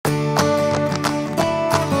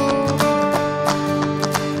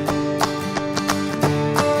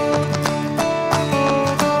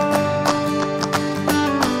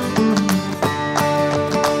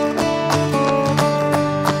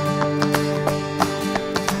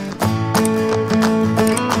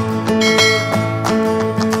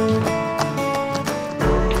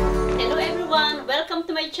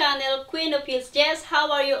feels. Jess,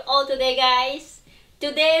 how are you all today, guys?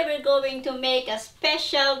 Today we're going to make a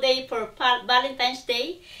special day for Valentine's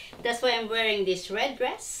Day. That's why I'm wearing this red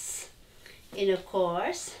dress. And of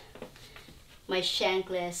course, my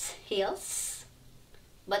shankless heels,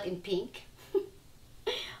 but in pink.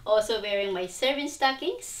 Also wearing my serving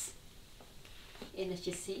stockings. And as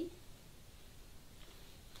you see,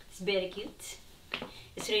 it's very cute.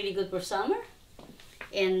 It's really good for summer.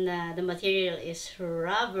 And the material is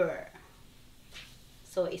rubber,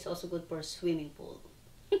 so it's also good for swimming pool.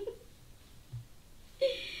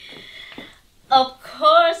 Of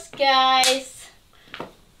course, guys,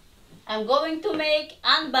 I'm going to make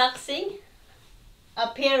unboxing a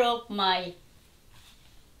pair of my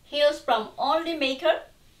heels from Onlymaker.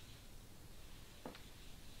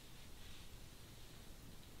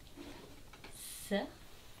 So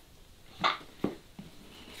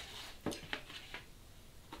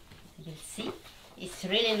you see, it's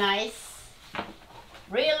really nice,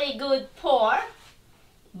 really good for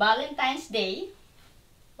Valentine's Day.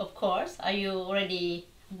 Of course, are you already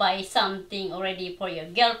buy something already for your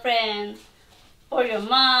girlfriend, for your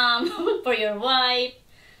mom, for your wife?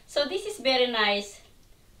 So this is very nice.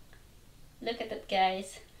 Look at that,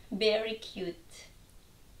 guys, very cute.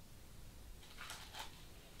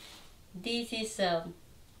 This is a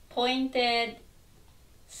pointed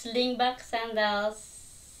slingback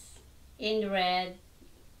sandals in red.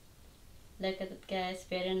 Look at it, guys,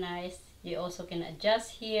 very nice. You also can adjust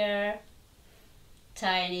here.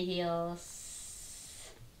 Tiny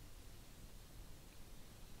heels,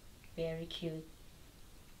 very cute.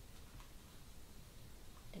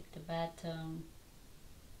 Take the bottom,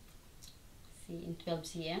 see, in 12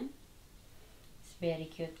 cm. It's very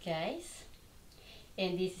cute, guys.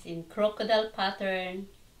 And this is in crocodile pattern,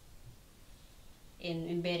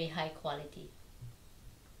 in very high quality.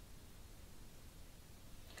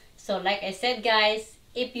 So like I said, guys,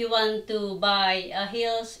 if you want to buy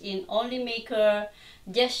heels in Onlymaker,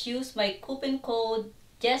 just use my coupon code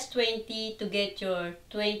JESS20 to get your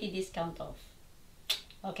 20 discount off.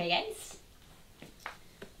 Okay, guys?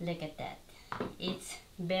 Look at that. It's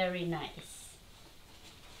very nice.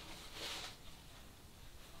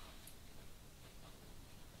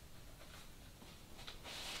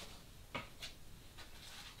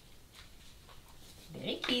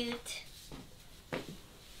 Very cute.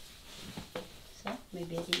 So, my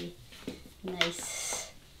very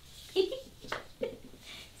nice.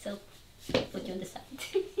 So, put you on the side.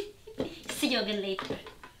 See you again later.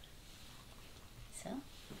 So,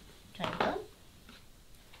 try it on.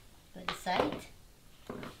 Put the side.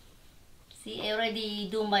 See, I already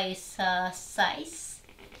do my size.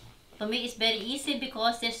 For me, it's very easy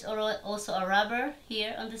because there's also a rubber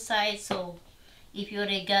here on the side. So, if you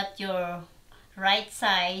already got your right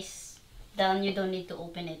size, then you don't need to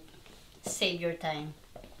open it. Save your time.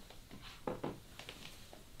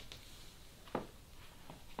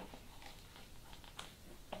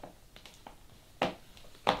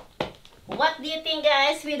 What do you think,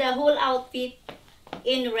 guys, with the whole outfit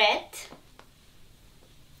in red?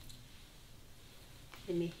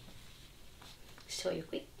 Let me show you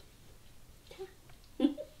quick.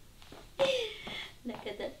 Look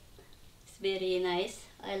at that. It's very nice.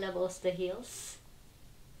 I love also the heels.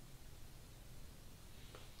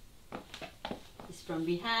 It's from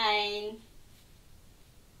behind.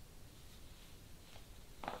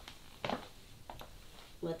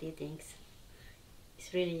 What do you think?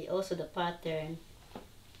 It's really also the pattern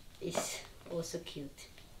is also cute.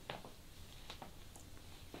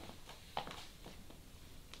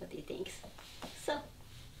 What do you think? So,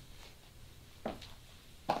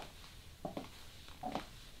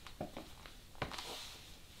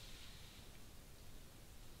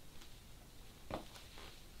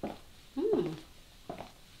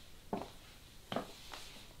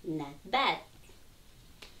 not bad.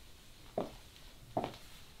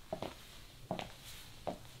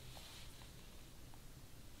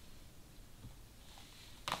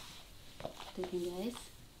 Okay, guys.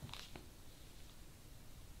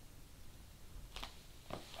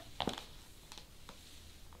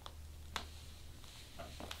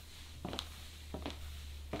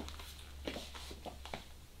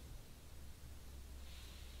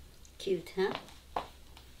 Cute, huh?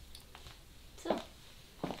 So,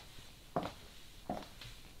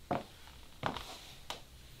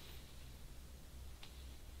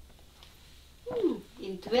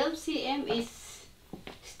 in 12 cm is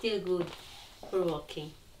still good for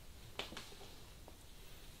walking.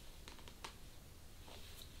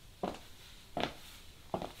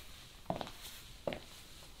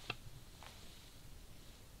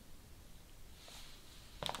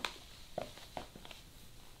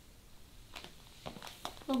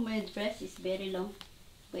 my dress is very long.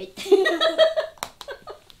 Wait.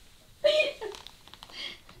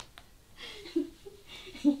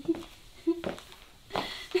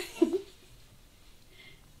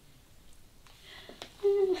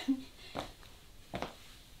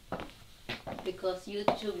 Because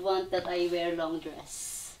YouTube want that I wear long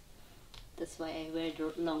dress. That's why I wear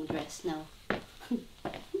long dress now.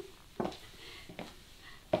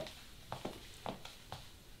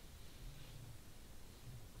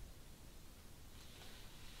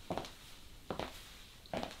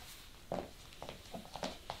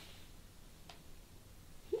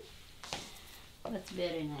 That's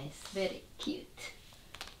very nice, very cute.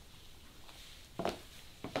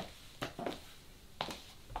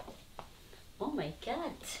 Oh my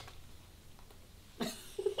god.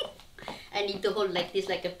 I need to hold like this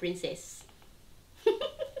like a princess.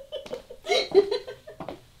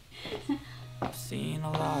 I've seen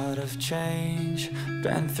a lot of change,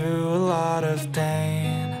 been through a lot of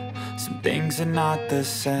pain. Some things are not the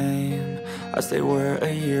same as they were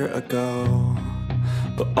a year ago,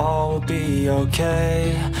 but all will be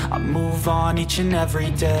okay. I move on each and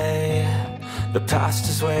every day. The past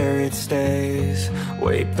is where it stays,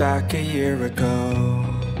 way back a year ago.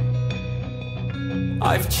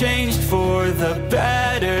 I've changed for the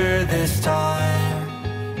better this time.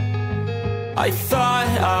 I thought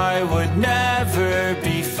I would never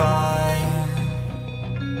be fine.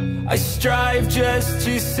 I strive just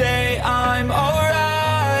to say I'm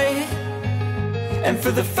alright, and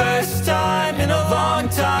for the first time in a long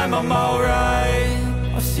time I'm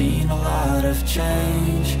alright. I've seen a lot of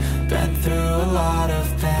change, been through a lot of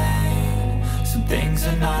pain. Some things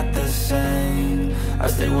are not the same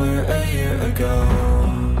as they were a year ago,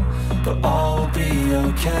 but all will be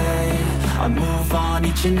okay. I move on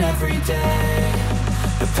each and every day.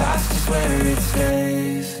 The past is where it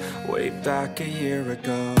stays, way back a year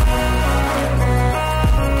ago.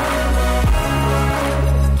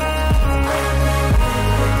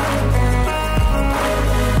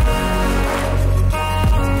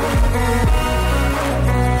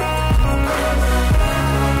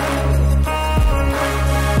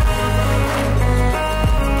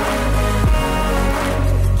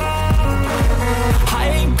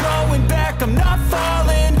 I'm not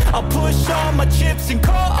falling, I'll push all my chips and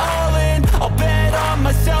call all in. I'll bet on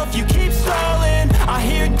myself, you keep stalling. I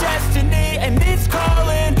hear destiny and it's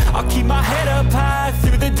calling. I'll keep my head up high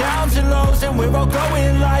through the downs and lows, and we're all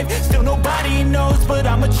going life. Still nobody knows, but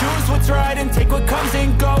I'ma choose what's right and take what comes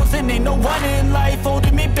and goes. And ain't no one in life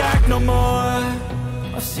holding me back no more.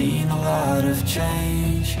 I've seen a lot of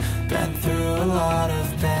change, been through a lot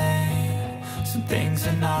of pain. Some things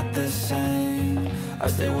are not the same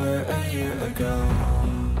as they were a year ago,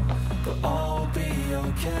 but all will be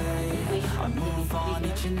okay. I move on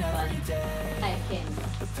each and every day. I can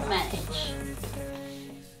manage.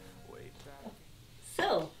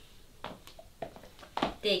 So,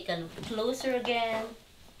 take a look closer again.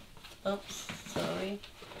 Oops, sorry.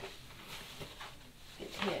 Get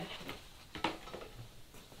here.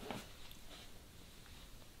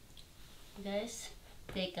 Guys,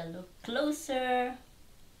 take a look closer.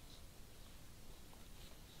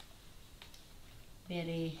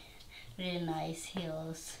 Very nice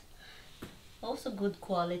heels, also good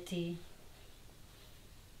quality.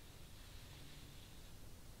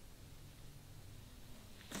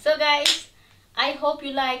 So guys, I hope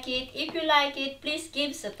you like it. If you like it, please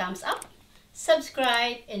give us a thumbs up,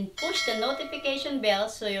 subscribe, and push the notification bell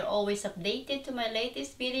so you're always updated to my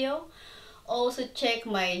latest video. Also check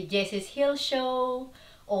my Jessie's Hill Show,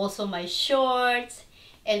 also my shorts,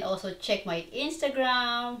 and also check my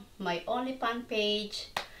Instagram, my OnlyFans page.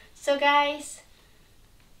 So guys,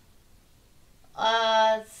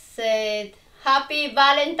 said Happy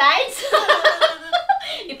Valentines.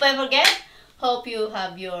 If I forget, hope you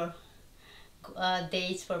have your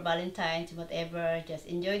days for Valentine's, whatever. Just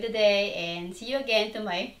enjoy the day and see you again to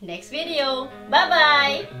my next video. Bye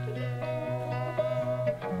bye.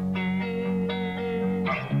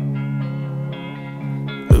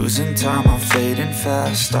 Losing time, I'm fading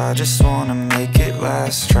fast. I just wanna make it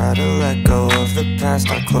last. Try to let go of the past.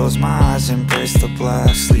 I close my eyes, embrace the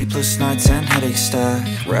blast. Sleepless nights and headaches stack.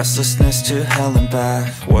 Restlessness to hell and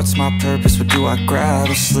back. What's my purpose? What do I grab?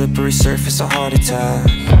 A slippery surface, a heart attack.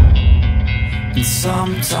 And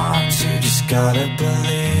sometimes you just gotta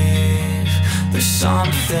believe there's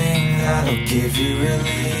something that'll give you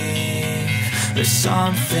relief. There's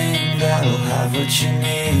something that'll have what you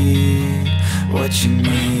need. What you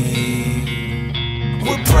need.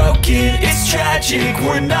 We're broken, it's tragic,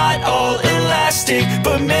 we're not all elastic,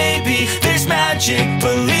 but maybe there's magic,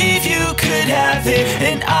 believe you could have it.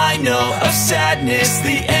 And I know of sadness,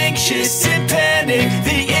 the anxious and panic,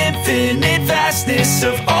 the infinite vastness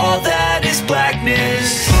of all that is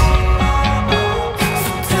blackness.